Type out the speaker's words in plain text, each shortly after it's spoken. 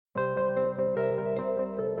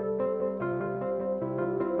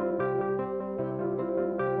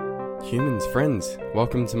humans, friends,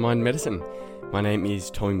 welcome to Mind Medicine. My name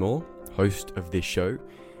is Tommy Moore, host of this show,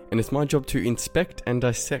 and it's my job to inspect and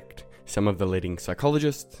dissect some of the leading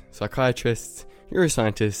psychologists, psychiatrists,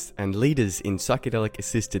 neuroscientists, and leaders in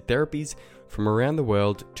psychedelic-assisted therapies from around the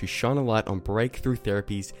world to shine a light on breakthrough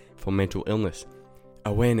therapies for mental illness.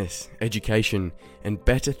 Awareness, education, and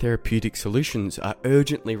better therapeutic solutions are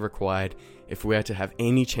urgently required if we are to have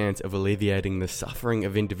any chance of alleviating the suffering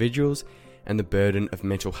of individuals and the burden of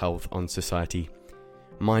mental health on society.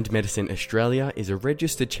 Mind Medicine Australia is a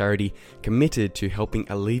registered charity committed to helping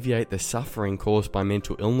alleviate the suffering caused by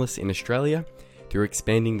mental illness in Australia through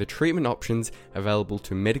expanding the treatment options available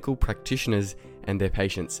to medical practitioners and their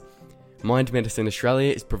patients. Mind Medicine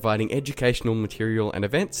Australia is providing educational material and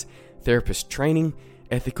events, therapist training,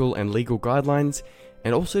 ethical and legal guidelines,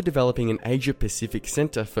 and also developing an Asia Pacific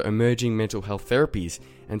Centre for emerging mental health therapies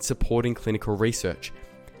and supporting clinical research.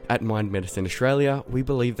 At Mind Medicine Australia, we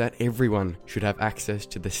believe that everyone should have access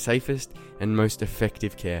to the safest and most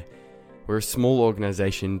effective care. We're a small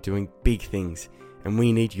organisation doing big things, and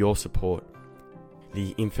we need your support.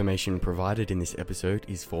 The information provided in this episode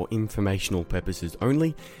is for informational purposes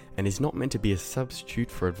only and is not meant to be a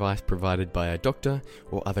substitute for advice provided by a doctor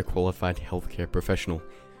or other qualified healthcare professional.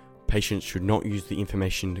 Patients should not use the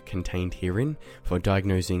information contained herein for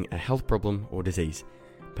diagnosing a health problem or disease.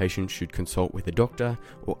 Patients should consult with a doctor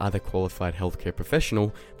or other qualified healthcare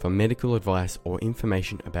professional for medical advice or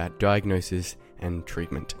information about diagnosis and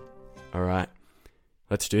treatment. Alright,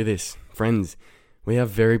 let's do this. Friends, we are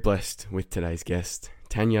very blessed with today's guest,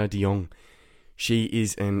 Tanya de Jong. She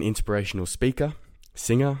is an inspirational speaker,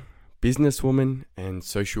 singer, businesswoman, and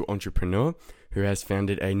social entrepreneur who has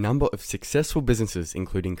founded a number of successful businesses,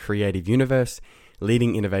 including Creative Universe,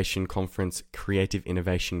 leading innovation conference Creative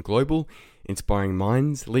Innovation Global, Inspiring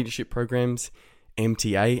Minds leadership programs,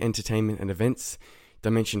 MTA Entertainment and Events,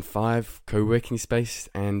 Dimension 5 co-working space,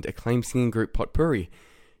 and acclaimed singing group Potpourri.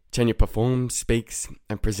 Tanya performs, speaks,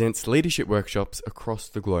 and presents leadership workshops across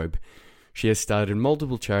the globe. She has started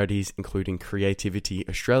multiple charities, including Creativity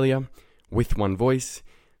Australia, With One Voice,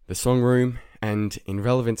 The Song Room, and in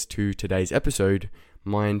relevance to today's episode,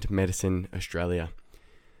 Mind Medicine Australia.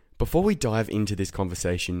 Before we dive into this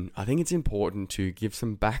conversation, I think it's important to give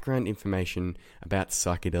some background information about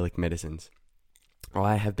psychedelic medicines.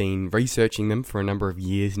 I have been researching them for a number of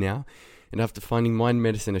years now, and after finding Mind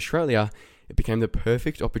Medicine Australia, it became the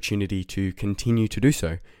perfect opportunity to continue to do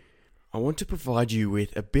so. I want to provide you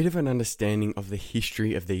with a bit of an understanding of the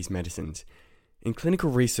history of these medicines. In clinical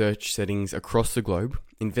research settings across the globe,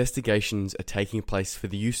 investigations are taking place for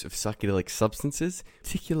the use of psychedelic substances,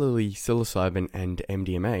 particularly psilocybin and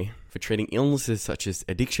MDMA, for treating illnesses such as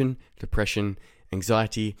addiction, depression,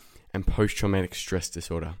 anxiety, and post-traumatic stress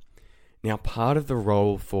disorder. Now, part of the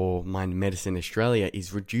role for Mind Medicine Australia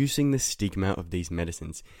is reducing the stigma of these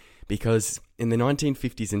medicines, because in the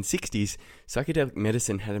 1950s and 60s, psychedelic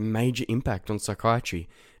medicine had a major impact on psychiatry,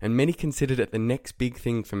 and many considered it the next big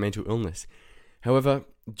thing for mental illness. However,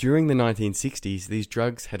 during the 1960s, these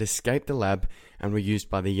drugs had escaped the lab and were used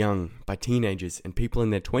by the young, by teenagers, and people in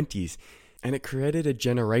their 20s, and it created a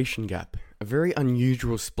generation gap, a very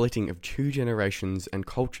unusual splitting of two generations and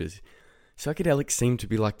cultures. Psychedelics seem to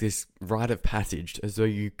be like this rite of passage, as though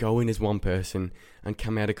you go in as one person and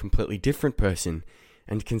come out a completely different person.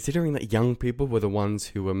 And considering that young people were the ones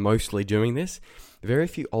who were mostly doing this, very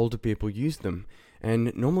few older people used them.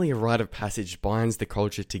 And normally a rite of passage binds the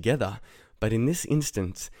culture together, but in this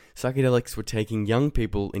instance, psychedelics were taking young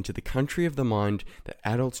people into the country of the mind that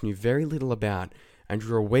adults knew very little about, and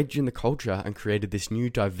drew a wedge in the culture and created this new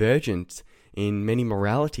divergence in many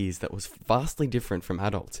moralities that was vastly different from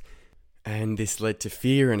adults. And this led to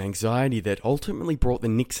fear and anxiety that ultimately brought the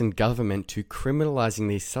Nixon government to criminalizing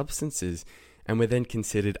these substances, and were then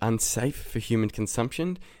considered unsafe for human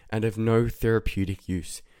consumption and of no therapeutic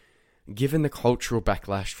use. Given the cultural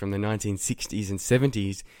backlash from the 1960s and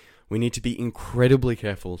 70s, we need to be incredibly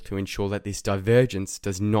careful to ensure that this divergence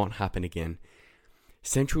does not happen again.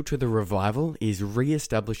 Central to the revival is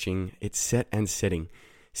re-establishing its set and setting.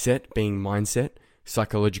 Set being mindset,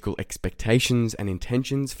 psychological expectations and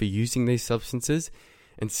intentions for using these substances,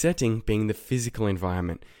 and setting being the physical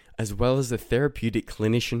environment, as well as the therapeutic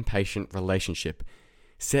clinician-patient relationship.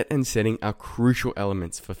 Set and setting are crucial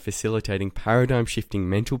elements for facilitating paradigm-shifting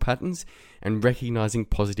mental patterns and recognizing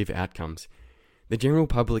positive outcomes. The general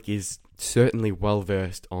public is certainly well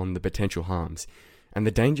versed on the potential harms, and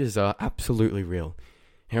the dangers are absolutely real.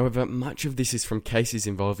 However, much of this is from cases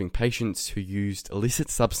involving patients who used illicit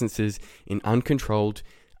substances in uncontrolled,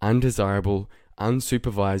 undesirable,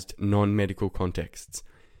 unsupervised, non-medical contexts.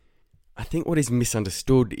 I think what is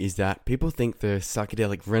misunderstood is that people think the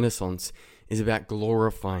psychedelic renaissance is about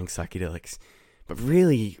glorifying psychedelics. But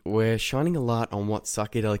really, we're shining a light on what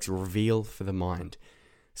psychedelics reveal for the mind.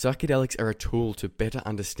 Psychedelics are a tool to better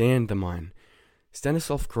understand the mind.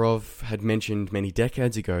 Stanislav Grof had mentioned many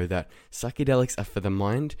decades ago that psychedelics are for the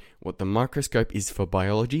mind what the microscope is for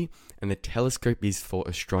biology and the telescope is for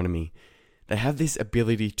astronomy. They have this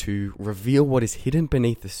ability to reveal what is hidden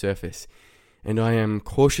beneath the surface, and I am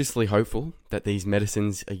cautiously hopeful that these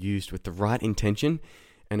medicines are used with the right intention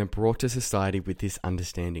and are brought to society with this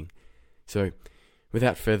understanding. So,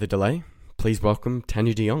 without further delay, please welcome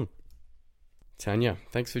Tanya de Jong. Tanya,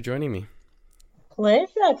 thanks for joining me.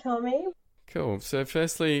 Pleasure, Tommy. Cool. So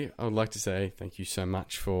firstly, I would like to say thank you so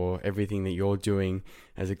much for everything that you're doing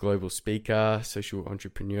as a global speaker, social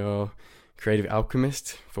entrepreneur, creative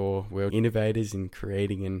alchemist for world innovators in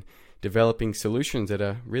creating and developing solutions that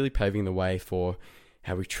are really paving the way for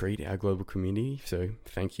how we treat our global community. So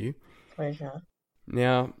thank you. Pleasure.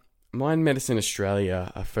 Now, Mind Medicine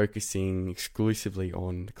Australia are focusing exclusively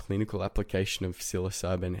on the clinical application of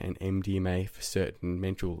psilocybin and MDMA for certain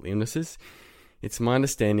mental illnesses. It's my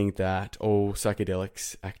understanding that all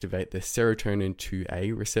psychedelics activate the serotonin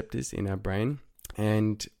 2A receptors in our brain,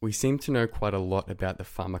 and we seem to know quite a lot about the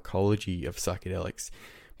pharmacology of psychedelics,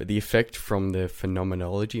 but the effect from the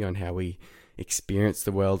phenomenology on how we experience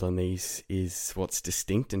the world on these is what's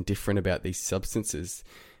distinct and different about these substances.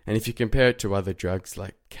 And if you compare it to other drugs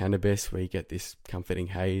like cannabis, where you get this comforting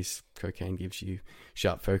haze, cocaine gives you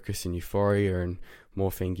sharp focus and euphoria, and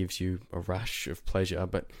morphine gives you a rush of pleasure,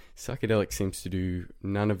 but psychedelic seems to do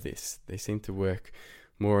none of this. They seem to work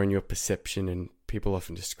more on your perception, and people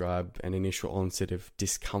often describe an initial onset of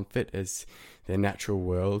discomfort as their natural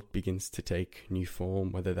world begins to take new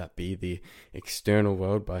form, whether that be the external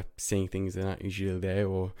world by seeing things that aren't usually there,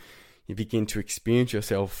 or you begin to experience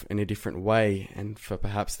yourself in a different way, and for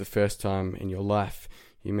perhaps the first time in your life,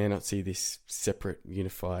 you may not see this separate,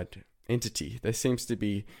 unified entity. There seems to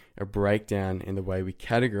be a breakdown in the way we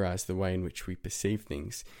categorize the way in which we perceive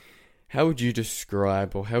things. How would you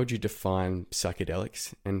describe, or how would you define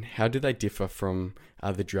psychedelics, and how do they differ from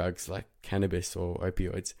other drugs like cannabis or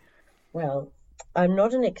opioids? Well, I'm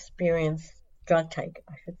not an experienced drug taker,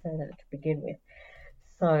 I should say that to begin with.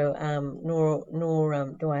 So,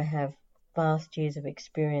 nor do I have vast years of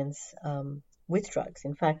experience with drugs.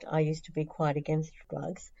 In fact, I used to be quite against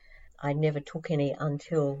drugs. I never took any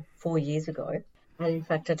until 4 years ago. And in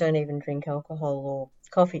fact, I don't even drink alcohol or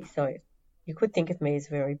coffee. So you could think of me as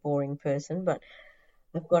a very boring person, but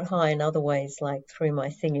I've got high in other ways, like through my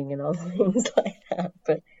singing and other things like that.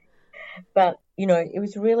 But it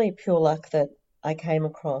was really pure luck that I came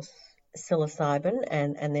across psilocybin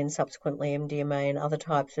and then subsequently MDMA and other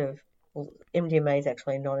types of, well, MDMA is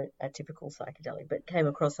actually not a typical psychedelic, but came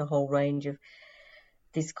across a whole range of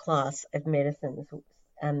this class of medicines,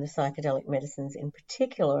 and the psychedelic medicines in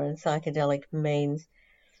particular. And psychedelic means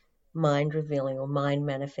mind revealing or mind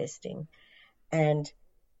manifesting. And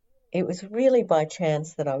it was really by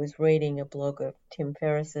chance that I was reading a blog of Tim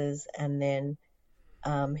Ferriss's, and then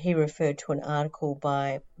he referred to an article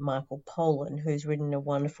by Michael Pollan, who's written a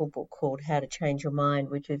wonderful book called How to Change Your Mind,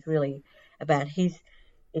 which is really about his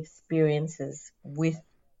experiences with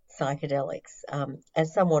psychedelics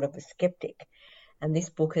as somewhat of a skeptic. And this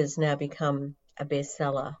book has now become a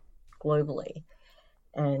bestseller globally,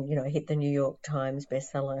 and hit the New York Times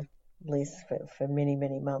bestseller list for many,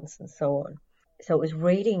 many months and so on. So it was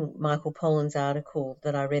reading Michael Pollan's article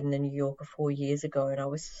that I read in the New Yorker 4 years ago, and I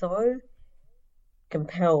was so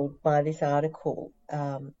compelled by this article,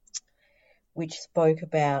 which spoke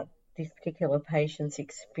about this particular patient's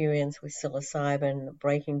experience with psilocybin, the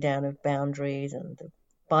breaking down of boundaries and the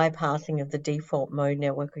bypassing of the default mode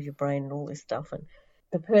network of your brain and all this stuff. And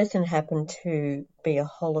the person happened to be a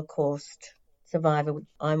Holocaust survivor.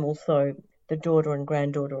 I'm also the daughter and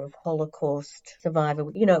granddaughter of Holocaust survivor.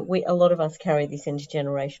 A lot of us carry this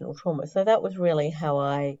intergenerational trauma. So that was really how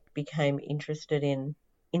I became interested in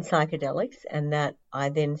psychedelics, and that I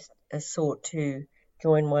then sought to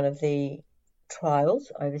join one of the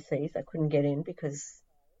trials overseas. I couldn't get in because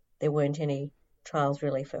there weren't any trials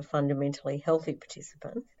really for fundamentally healthy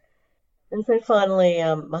participants. And so finally,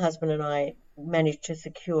 my husband and I managed to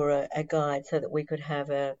secure a guide so that we could have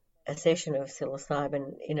a session of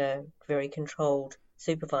psilocybin in a very controlled,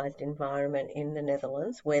 supervised environment in the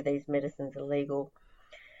Netherlands where these medicines are legal.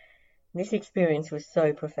 And this experience was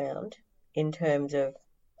so profound in terms of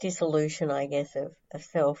dissolution, I guess, of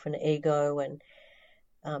self and ego, and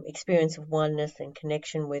experience of oneness and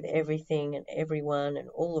connection with everything and everyone and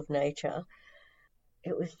all of nature.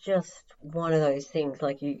 It was just one of those things,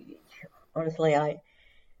 like honestly,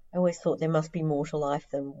 I always thought there must be more to life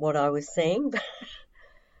than what I was seeing.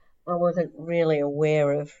 I wasn't really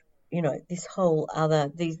aware of, this whole other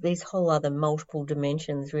these whole other multiple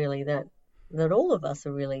dimensions really that all of us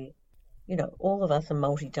are really, all of us are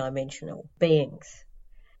multidimensional beings.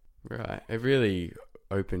 Right. It really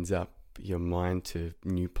opens up your mind to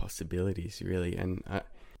new possibilities, really. And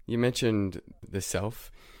you mentioned the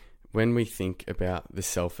self. When we think about the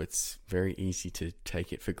self, it's very easy to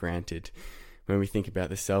take it for granted. When we think about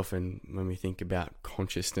the self and when we think about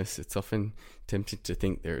consciousness, it's often tempted to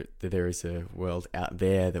think that there is a world out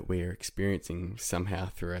there that we are experiencing somehow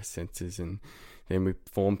through our senses, and then we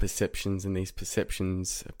form perceptions, and these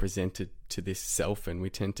perceptions are presented to this self, and we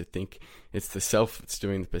tend to think it's the self that's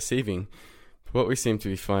doing the perceiving. But what we seem to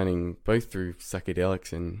be finding, both through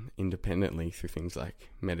psychedelics and independently through things like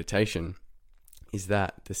meditation, is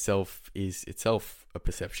that the self is itself a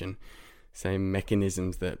perception. Same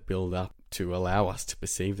mechanisms that build up to allow us to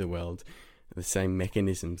perceive the world are the same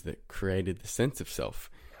mechanisms that created the sense of self.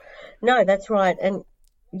 No, that's right. And,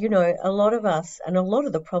 a lot of us and a lot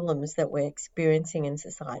of the problems that we're experiencing in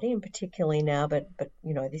society, and particularly now, but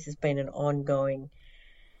this has been an ongoing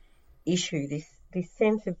issue, this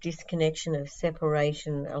sense of disconnection, of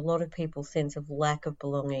separation, a lot of people's sense of lack of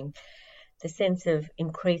belonging, the sense of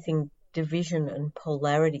increasing division and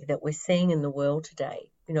polarity that we're seeing in the world today.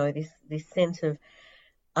 This sense of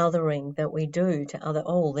othering that we do to other,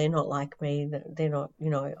 they're not like me, they're not,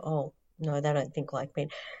 oh, no, they don't think like me.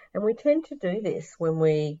 And we tend to do this when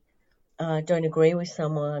we don't agree with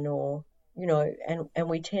someone, or, and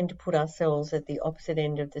we tend to put ourselves at the opposite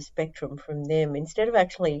end of the spectrum from them, instead of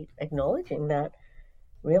actually acknowledging that,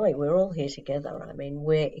 really, we're all here together. I mean,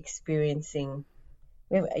 we're experiencing,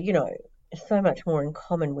 we have, so much more in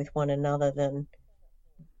common with one another than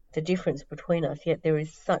the difference between us, yet there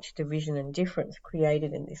is such division and difference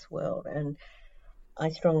created in this world. And I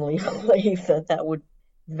strongly believe that would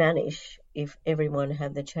vanish if everyone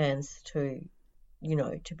had the chance to,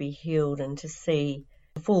 to be healed and to see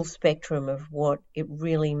the full spectrum of what it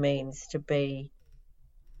really means to be.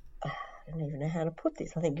 I don't even know how to put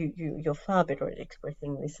this. I think you're far better at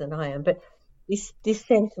expressing this than I am, but this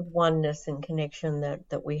sense of oneness and connection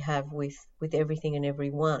that we have with everything and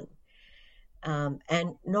everyone.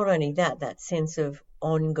 And not only that sense of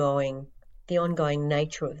the ongoing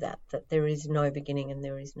nature of that there is no beginning and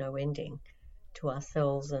there is no ending to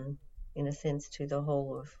ourselves, and in a sense to the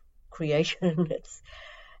whole of creation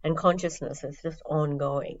and consciousness. It's just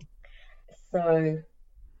ongoing. So,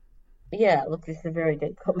 yeah, look, this is a very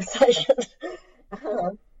deep conversation,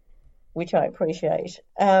 which I appreciate.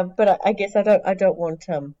 But I guess I don't want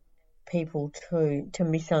people to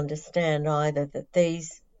misunderstand either that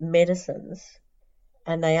these medicines,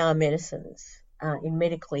 and they are medicines in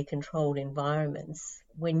medically controlled environments,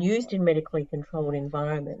 when used in medically controlled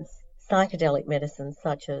environments, psychedelic medicines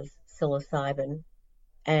such as psilocybin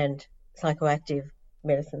and psychoactive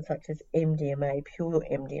medicines such as MDMA, pure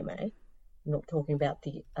MDMA, I'm not talking about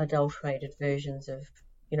the adulterated versions of,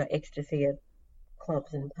 ecstasy at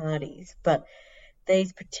clubs and parties, but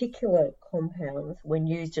these particular compounds, when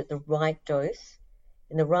used at the right dose,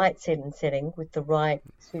 in the right setting, with the right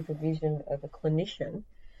supervision of a clinician,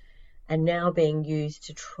 and now being used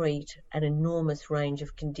to treat an enormous range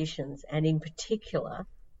of conditions. And in particular,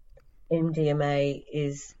 MDMA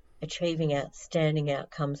is achieving outstanding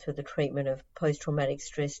outcomes for the treatment of post-traumatic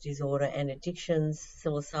stress disorder and addictions.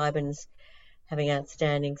 Psilocybin's having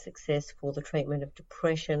outstanding success for the treatment of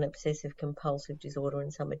depression, obsessive compulsive disorder,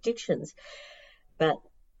 and some addictions. But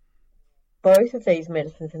both of these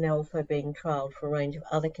medicines are now also being trialled for a range of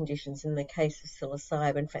other conditions. In the case of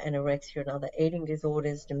psilocybin, for anorexia and other eating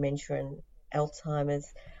disorders, dementia and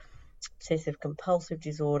Alzheimer's, obsessive compulsive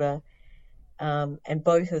disorder, and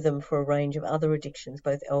both of them for a range of other addictions,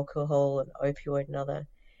 both alcohol and opioid and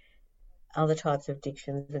other types of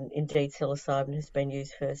addictions. And indeed, psilocybin has been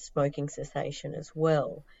used for smoking cessation as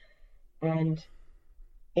well. And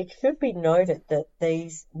it should be noted that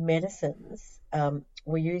these medicines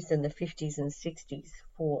were used in the 50s and 60s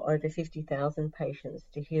for over 50,000 patients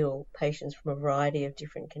to heal patients from a variety of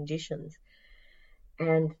different conditions.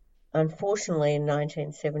 And unfortunately, in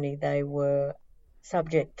 1970, they were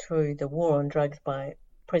subject to the war on drugs by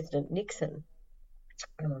President Nixon.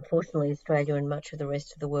 And unfortunately, Australia and much of the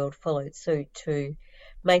rest of the world followed suit to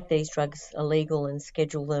make these drugs illegal and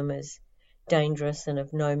schedule them as dangerous and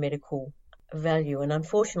of no medical value. And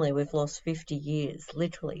unfortunately, we've lost 50 years,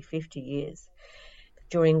 literally 50 years,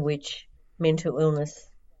 during which mental illness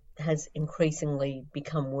has increasingly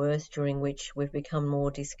become worse, during which we've become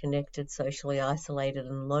more disconnected, socially isolated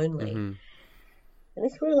and lonely. Mm-hmm. And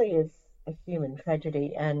this really is a human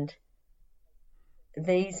tragedy. And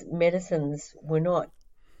these medicines were not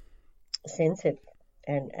censored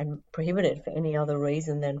and prohibited for any other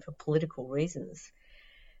reason than for political reasons.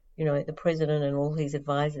 You know, the president and all his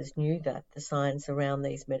advisors knew that the science around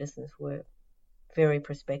these medicines were very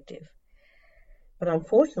prospective. But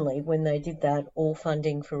unfortunately, when they did that, all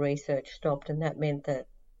funding for research stopped, and that meant that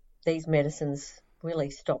these medicines really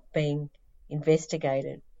stopped being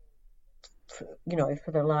investigated, for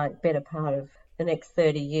the better part of the next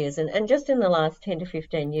 30 years. And just in the last 10 to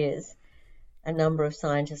 15 years, a number of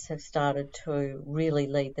scientists have started to really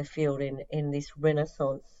lead the field in this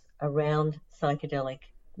renaissance around psychedelic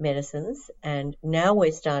medicines. And now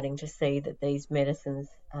we're starting to see that these medicines,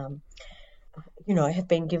 have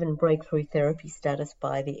been given breakthrough therapy status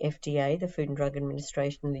by the FDA, the Food and Drug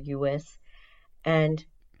Administration in the US, and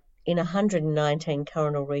in 119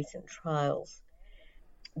 current or recent trials,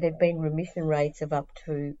 there have been remission rates of up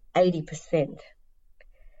to 80%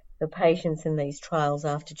 for patients in these trials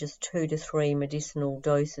after just 2 to 3 medicinal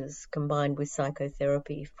doses combined with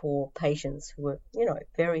psychotherapy for patients who are,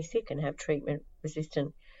 very sick and have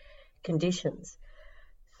treatment-resistant conditions.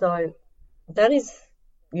 So that is,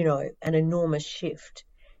 an enormous shift.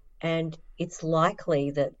 And it's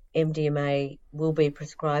likely that MDMA will be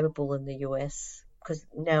prescribable in the US because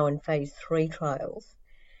now in phase 3 trials.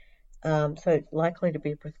 So it's likely to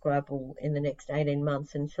be prescribable in the next 18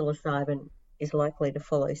 months, and psilocybin is likely to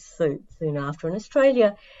follow suit soon after. And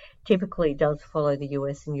Australia typically does follow the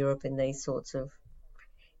US and Europe in these sorts of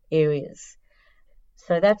areas.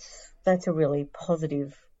 So that's a really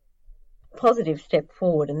positive step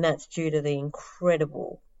forward, and that's due to the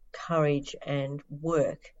incredible courage and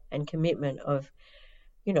work and commitment of,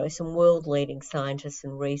 some world-leading scientists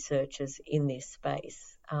and researchers in this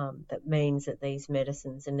space. That means that these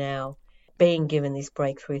medicines are now being given this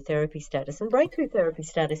breakthrough therapy status. And breakthrough therapy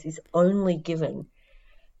status is only given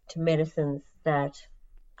to medicines that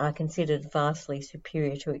are considered vastly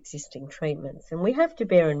superior to existing treatments. And we have to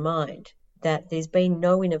bear in mind that there's been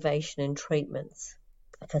no innovation in treatments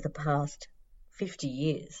for the past 50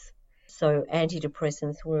 years. So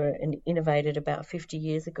antidepressants were innovated about 50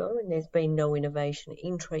 years ago, and there's been no innovation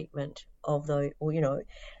in treatment of those, or,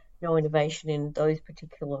 no innovation in those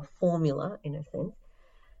particular formula, in a sense,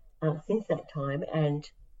 since that time. And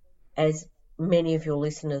as many of your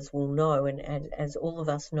listeners will know, and as all of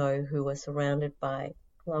us know who are surrounded by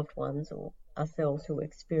loved ones or ourselves who are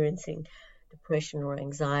experiencing depression or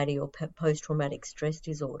anxiety or post-traumatic stress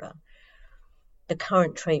disorder, the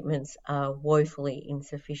current treatments are woefully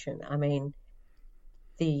insufficient. I mean,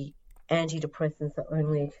 the antidepressants are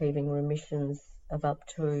only achieving remissions of up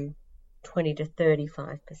to 20 to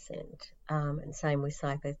 35%, and same with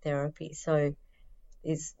psychotherapy. So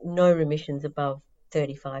there's no remissions above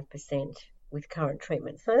 35% with current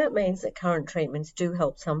treatments. So that means that current treatments do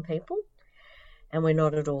help some people, and we're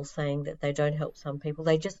not at all saying that they don't help some people.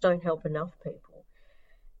 They just don't help enough people.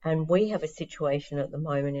 And we have a situation at the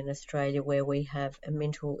moment in Australia where we have a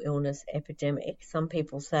mental illness epidemic. Some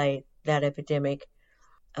people say that epidemic,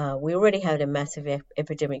 we already had a massive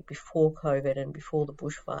epidemic before COVID and before the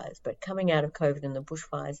bushfires, but coming out of COVID and the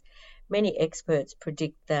bushfires, many experts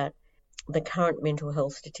predict that the current mental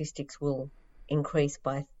health statistics will increase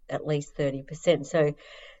by at least 30%. So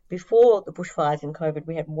before the bushfires and COVID,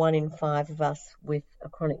 we had 1 in 5 of us with a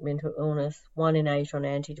chronic mental illness, 1 in 8 on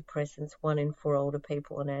antidepressants, 1 in 4 older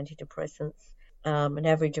people on antidepressants, an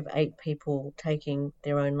average of 8 people taking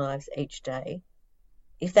their own lives each day.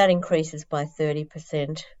 If that increases by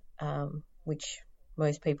 30%, which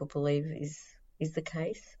most people believe is the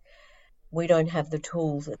case, we don't have the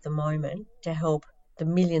tools at the moment to help the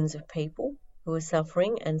millions of people who are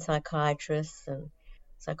suffering, and psychiatrists and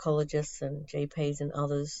psychologists and GPs and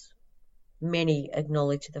others. Many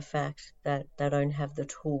acknowledge the fact that they don't have the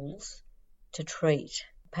tools to treat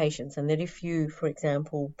patients, and that if you, for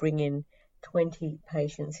example, bring in 20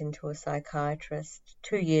 patients into a psychiatrist,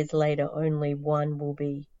 2 years later only 1 will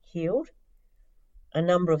be healed. A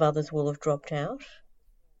number of others will have dropped out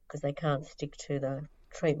because they can't stick to the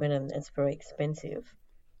treatment and it's very expensive.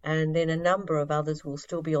 And then a number of others will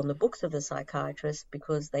still be on the books of the psychiatrist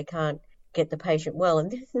because they can't get the patient well. And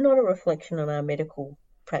this is not a reflection on our medical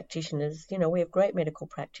practitioners. We have great medical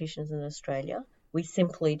practitioners in Australia. We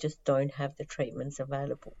simply just don't have the treatments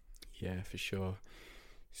available. Yeah, for sure.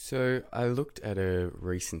 So I looked at a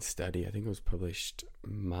recent study, I think it was published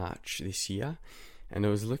March this year, and it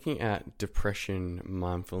was looking at depression,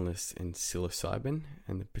 mindfulness, and psilocybin,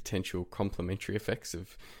 and the potential complementary effects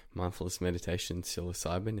of mindfulness meditation and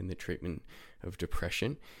psilocybin in the treatment of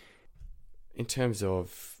depression. In terms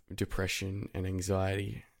of depression and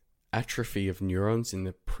anxiety, atrophy of neurons in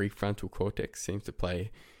the prefrontal cortex seems to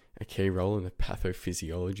play a key role in the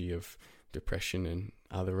pathophysiology of depression and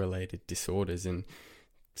other related disorders, and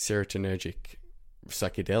serotonergic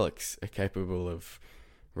psychedelics are capable of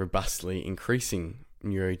robustly increasing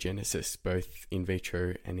neurogenesis both in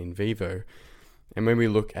vitro and in vivo. And when we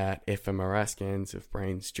look at fMRI scans of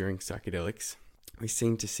brains during psychedelics, we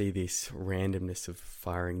seem to see this randomness of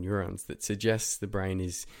firing neurons that suggests the brain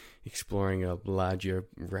is exploring a larger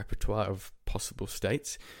repertoire of possible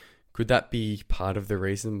states. Could that be part of the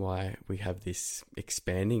reason why we have this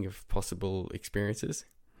expanding of possible experiences?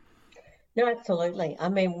 No, absolutely. I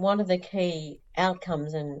mean, one of the key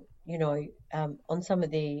outcomes, and on some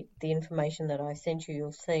of the information that I sent you,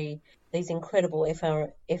 you'll see these incredible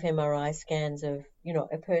fMRI scans of,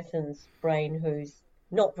 a person's brain who's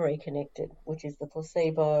not very connected, which is the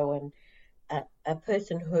placebo, and a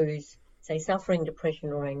person who's, say, suffering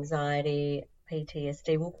depression or anxiety,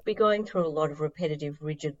 PTSD, will be going through a lot of repetitive,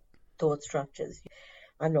 rigid thought structures.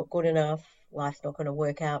 I'm not good enough, life's not going to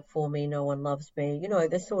work out for me, no one loves me,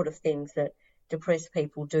 the sort of things that depressed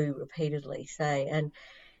people do repeatedly say. And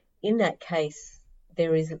in that case,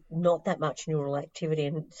 there is not that much neural activity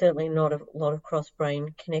and certainly not a lot of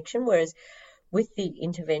cross-brain connection, whereas with the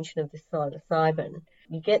intervention of the psilocybin,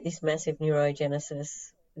 you get this massive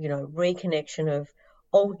neurogenesis, reconnection of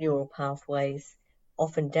old neural pathways,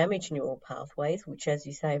 often damaged neural pathways, which, as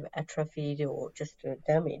you say, have atrophied or just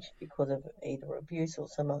damaged because of either abuse or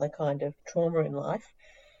some other kind of trauma in life.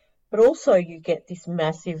 But also you get this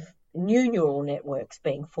massive new neural networks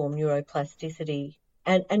being formed, neuroplasticity.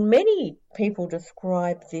 And many people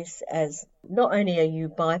describe this as not only are you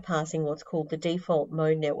bypassing what's called the default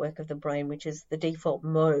mode network of the brain, which is the default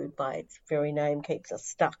mode by its very name keeps us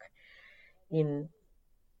stuck in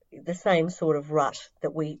the same sort of rut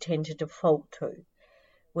that we tend to default to,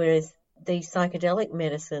 whereas these psychedelic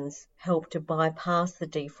medicines help to bypass the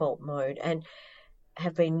default mode and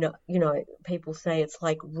have been, people say it's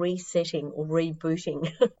like resetting or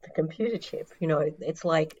rebooting the computer chip. It's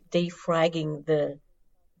like defragging the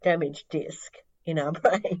damaged disk in our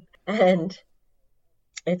brain, and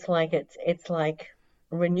it's like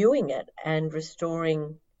renewing it and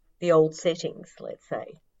restoring the old settings, let's say,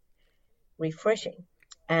 refreshing.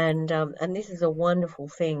 And this is a wonderful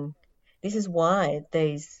thing. This is why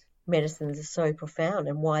these medicines are so profound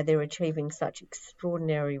and why they're achieving such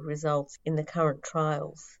extraordinary results in the current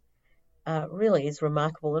trials. Really is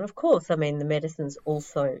remarkable. And of course, the medicines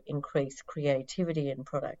also increase creativity and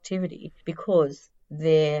productivity because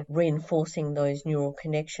they're reinforcing those neural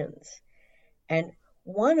connections. And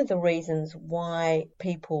one of the reasons why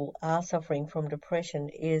people are suffering from depression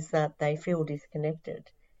is that they feel disconnected.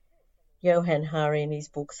 Johann Hari in his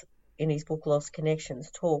book Lost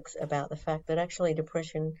Connections talks about the fact that actually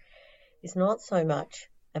depression is not so much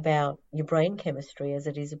about your brain chemistry as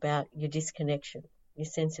it is about your disconnection, your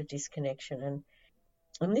sense of disconnection.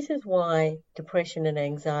 And this is why depression and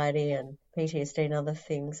anxiety and PTSD and other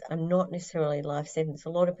things are not necessarily life sentences.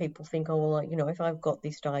 A lot of people think, if I've got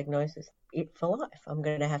this diagnosis, it's for life. I'm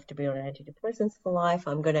going to have to be on antidepressants for life.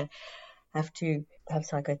 I'm going to have to have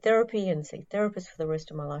psychotherapy and see therapists for the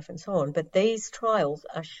rest of my life and so on. But these trials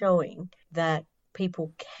are showing that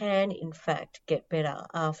people can, in fact, get better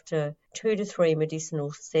after 2 to 3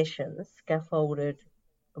 medicinal sessions scaffolded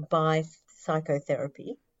by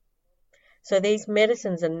psychotherapy. So these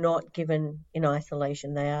medicines are not given in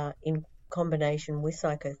isolation. They are in combination with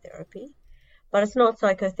psychotherapy, but it's not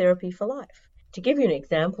psychotherapy for life. To give you an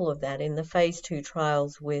example of that, in the phase 2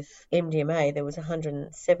 trials with MDMA, there was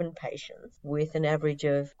 107 patients with an average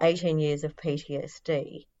of 18 years of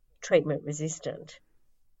PTSD, treatment resistant.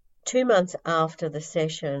 2 months after the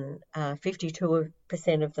session,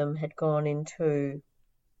 52% of them had gone into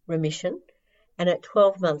remission, and at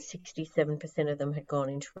 12 months, 67% of them had gone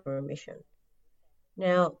into remission.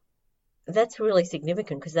 Now, that's really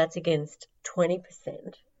significant because that's against 20%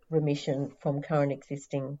 remission from current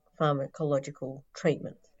existing pharmacological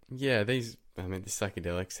treatments. Yeah, the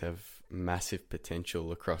psychedelics have massive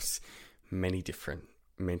potential across many different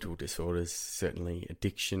mental disorders, certainly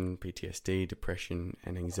addiction, PTSD, depression,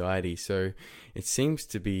 and anxiety. So it seems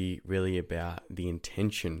to be really about the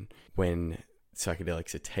intention when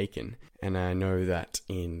psychedelics are taken. And I know that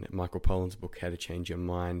in Michael Pollan's book, How to Change Your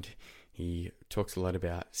Mind, he talks a lot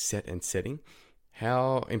about set and setting.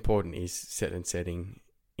 How important is set and setting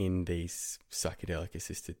in these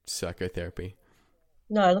psychedelic-assisted psychotherapy?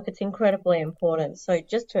 No, look, it's incredibly important. So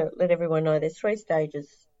just to let everyone know, there's 3 stages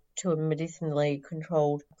to a medicinally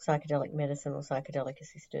controlled psychedelic medicine or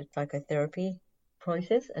psychedelic-assisted psychotherapy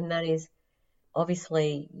process, and that is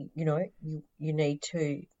obviously, you need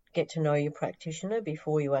to get to know your practitioner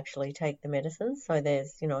before you actually take the medicine. So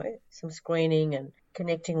there's, some screening and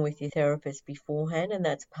connecting with your therapist beforehand, and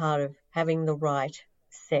that's part of having the right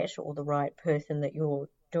set or the right person that you're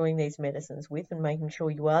doing these medicines with, and making sure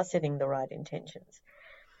you are setting the right intentions.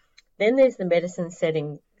 Then there's the medicine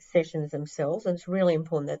setting sessions themselves, and it's really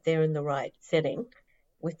important that they're in the right setting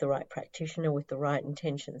with the right practitioner, with the right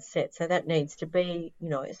intentions set. So that needs to be,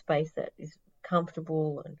 a space that is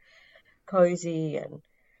comfortable and cozy, and,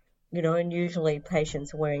 and usually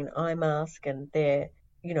patients are wearing an eye mask, and they're,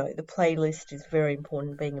 the playlist is very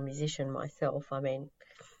important. Being a musician myself,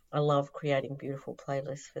 I love creating beautiful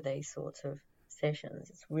playlists for these sorts of sessions.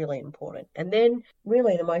 It's really important. And then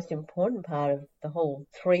really the most important part of the whole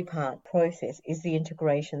 3-part process is the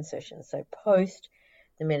integration session. So post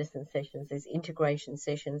the medicine sessions, there's integration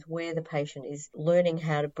sessions where the patient is learning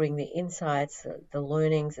how to bring the insights, the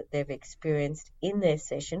learnings that they've experienced in their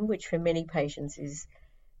session, which for many patients is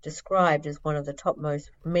described as one of the top most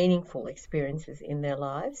meaningful experiences in their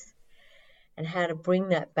lives, and how to bring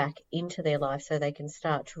that back into their life so they can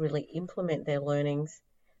start to really implement their learnings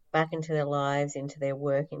back into their lives, into their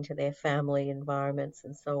work, into their family environments,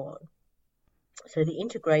 and so on. So the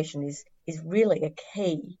integration is really a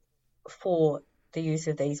key for the use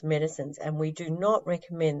of these medicines, and we do not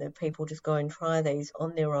recommend that people just go and try these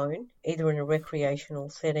on their own, either in a recreational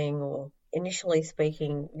setting or, initially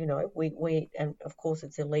speaking, we and of course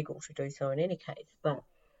it's illegal to do so in any case, but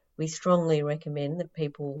we strongly recommend that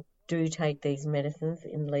people do take these medicines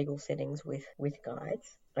in legal settings with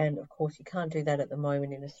guides. And of course you can't do that at the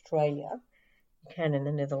moment in Australia. You can in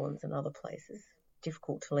the Netherlands and other places.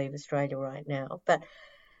 Difficult to leave Australia right now, but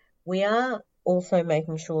we are also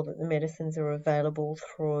making sure that the medicines are available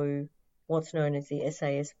through what's known as the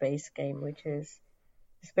SASB scheme, which is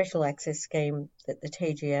a special access scheme that the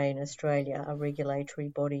TGA in Australia, a regulatory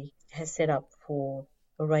body, has set up for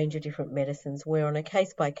a range of different medicines, where on a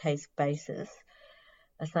case-by-case basis,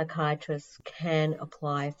 a psychiatrist can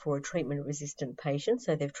apply for a treatment-resistant patient.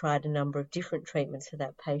 So they've tried a number of different treatments for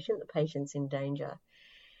that patient. The patient's in danger.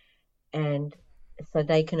 And so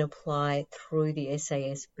they can apply through the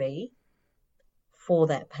SASB for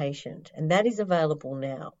that patient. And that is available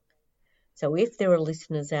now. So if there are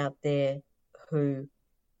listeners out there who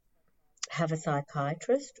have a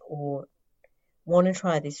psychiatrist or want to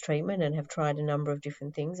try this treatment and have tried a number of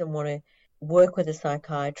different things and want to work with a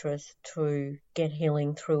psychiatrist to get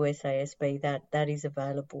healing through SASB, that is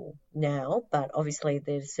available now. But obviously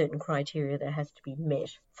there's certain criteria that has to be met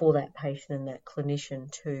for that patient and that clinician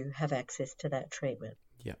to have access to that treatment.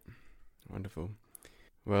 Yeah, wonderful.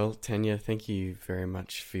 Well, Tanya, thank you very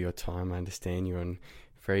much for your time. I understand you're on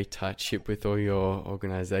very tight ship with all your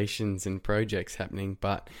organisations and projects happening,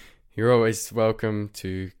 but you're always welcome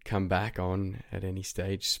to come back on at any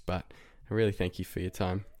stage. But I really thank you for your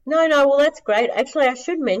time. No, well, that's great. Actually, I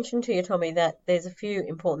should mention to you, Tommy, that there's a few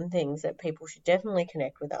important things that people should definitely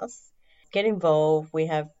connect with us. Get involved. We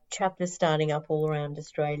have chapters starting up all around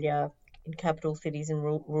Australia, in capital cities and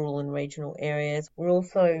rural and regional areas. We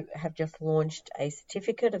also have just launched a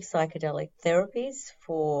certificate of psychedelic therapies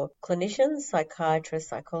for clinicians, psychiatrists,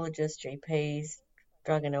 psychologists, GPs,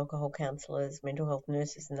 drug and alcohol counsellors, mental health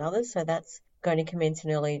nurses and others. So that's going to commence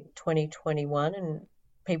in early 2021, and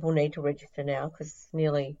people need to register now because it's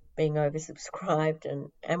nearly being oversubscribed.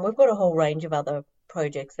 And we've got a whole range of other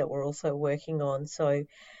projects that we're also working on. So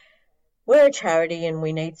we're a charity and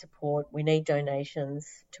we need support. We need donations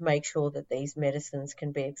to make sure that these medicines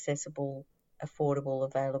can be accessible, affordable,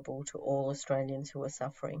 available to all Australians who are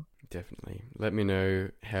suffering. Definitely. Let me know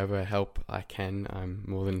however help I can. I'm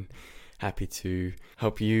more than happy to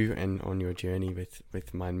help you and on your journey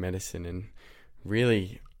with Mind Medicine. And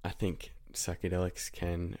really, I think psychedelics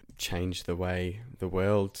can change the way the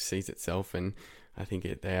world sees itself, and I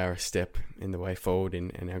think they are a step in the way forward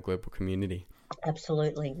in our global community.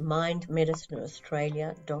 Absolutely.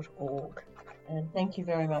 mindmedicineaustralia.org. And thank you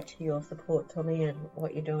very much for your support, Tommy, and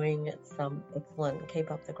what you're doing. It's excellent.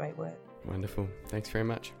 Keep up the great work. Wonderful. Thanks very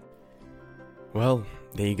much. Well,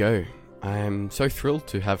 there you go. I am so thrilled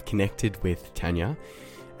to have connected with Tanya,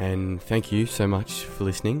 and thank you so much for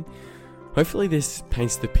listening. Hopefully this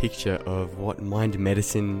paints the picture of what Mind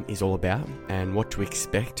Medicine is all about and what to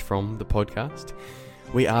expect from the podcast.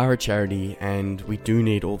 We are a charity and we do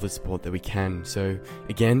need all the support that we can. So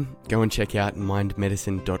again, go and check out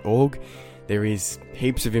mindmedicine.org. There is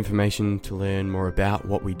heaps of information to learn more about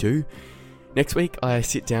what we do. Next week, I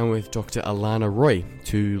sit down with Dr. Alana Roy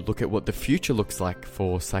to look at what the future looks like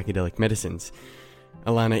for psychedelic medicines.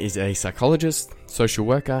 Alana is a psychologist, social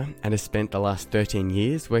worker, and has spent the last 13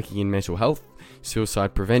 years working in mental health,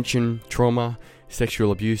 suicide prevention, trauma,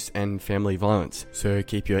 sexual abuse, and family violence. So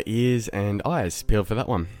keep your ears and eyes peeled for that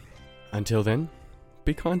one. Until then,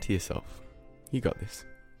 be kind to yourself. You got this.